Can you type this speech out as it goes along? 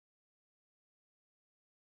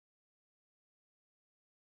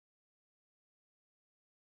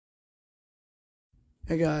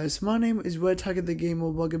Hey guys, my name is Red Tiger the Gamer.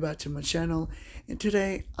 Welcome back to my channel, and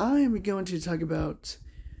today I am going to talk about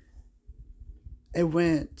a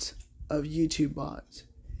rant of YouTube bots.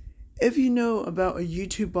 If you know about a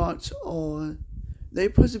YouTube bots, they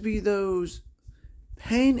supposed to be those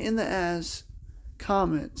pain in the ass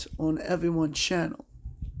comments on everyone's channel,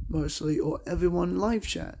 mostly, or everyone live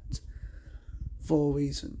chat for a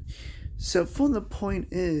reason. So, from the point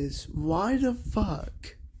is, why the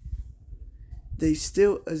fuck they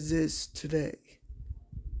still exist today?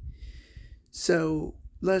 So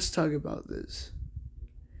let's talk about this.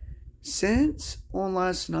 Since on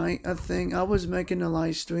last night, I think I was making a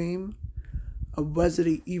live stream of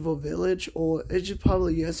Resident Evil Village, or it's just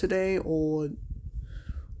probably yesterday, or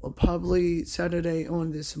probably Saturday on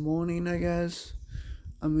this morning, I guess.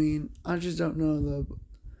 I mean, I just don't know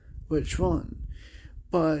which one.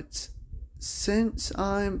 But since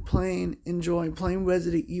I'm enjoying playing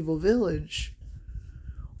Resident Evil Village,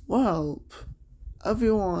 well,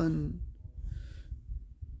 everyone,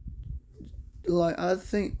 like, I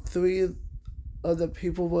think 3 other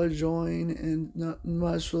people will join, and not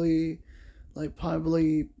mostly, like,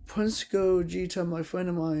 probably Prinsco, Gita, my friend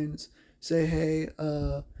of mine, say hey.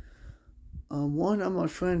 One of my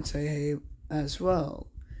friends say hey as well.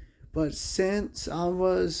 But since I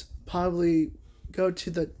was probably go to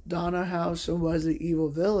the Donna house in Resident Evil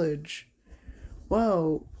Village,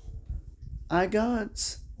 well, I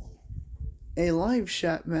got a live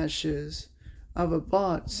chat message of a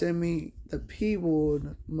bot send me the P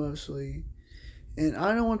word mostly, and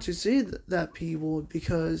I don't want to see that P word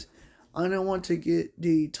because I don't want to get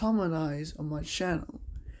demonetized on my channel.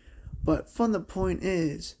 But from the point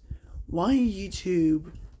is, why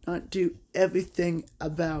YouTube not do everything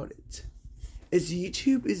about it? Is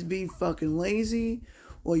YouTube is being fucking lazy,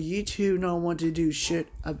 or YouTube not want to do shit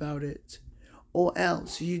about it, or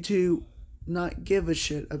else YouTube not give a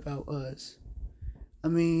shit about us? I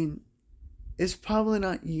mean, it's probably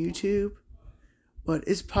not YouTube, but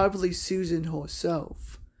it's probably Susan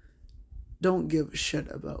herself don't give a shit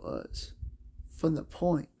about us. From the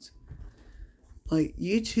point, like,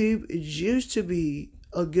 YouTube is used to be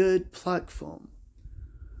a good platform,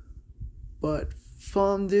 but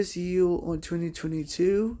from this year on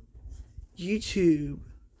 2022, YouTube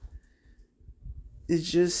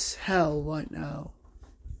is just hell right now.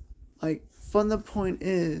 Like, from the point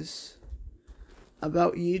is,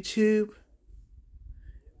 about YouTube,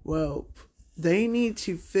 well, they need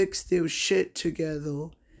to fix their shit together.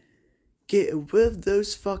 Get rid of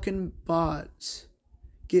those fucking bots.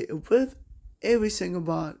 Get rid of every single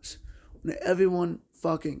bot on everyone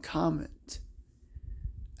fucking comment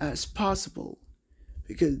as possible.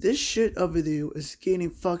 Because this shit over there is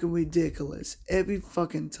getting fucking ridiculous every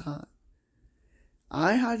fucking time.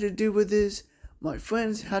 I had to deal with this. My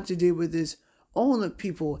friends had to deal with this. All the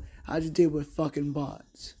people had to deal with fucking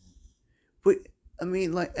bots. But, I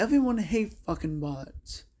mean, like, everyone hates fucking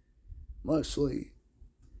bots. Mostly.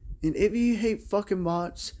 And if you hate fucking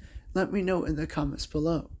bots, let me know in the comments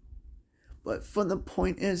below. But from the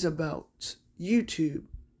point is about YouTube.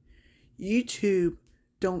 YouTube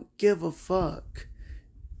don't give a fuck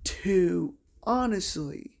to,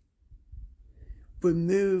 honestly,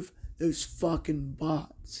 remove those fucking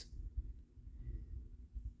bots.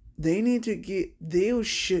 They need to get their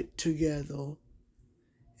shit together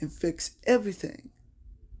and fix everything.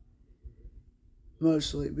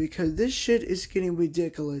 Mostly because this shit is getting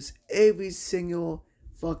ridiculous every single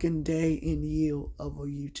fucking day and year of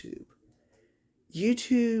YouTube.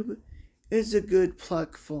 YouTube is a good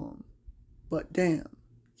platform, but damn,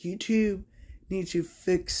 YouTube needs to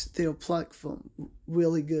fix their platform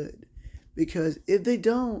really good. Because if they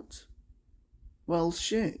don't, well,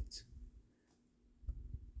 shit.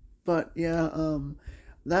 But yeah,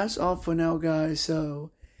 that's all for now, guys.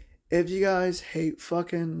 So if you guys hate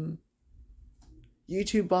fucking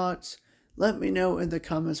YouTube bots, let me know in the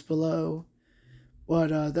comments below.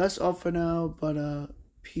 But that's all for now. But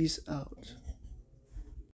peace out.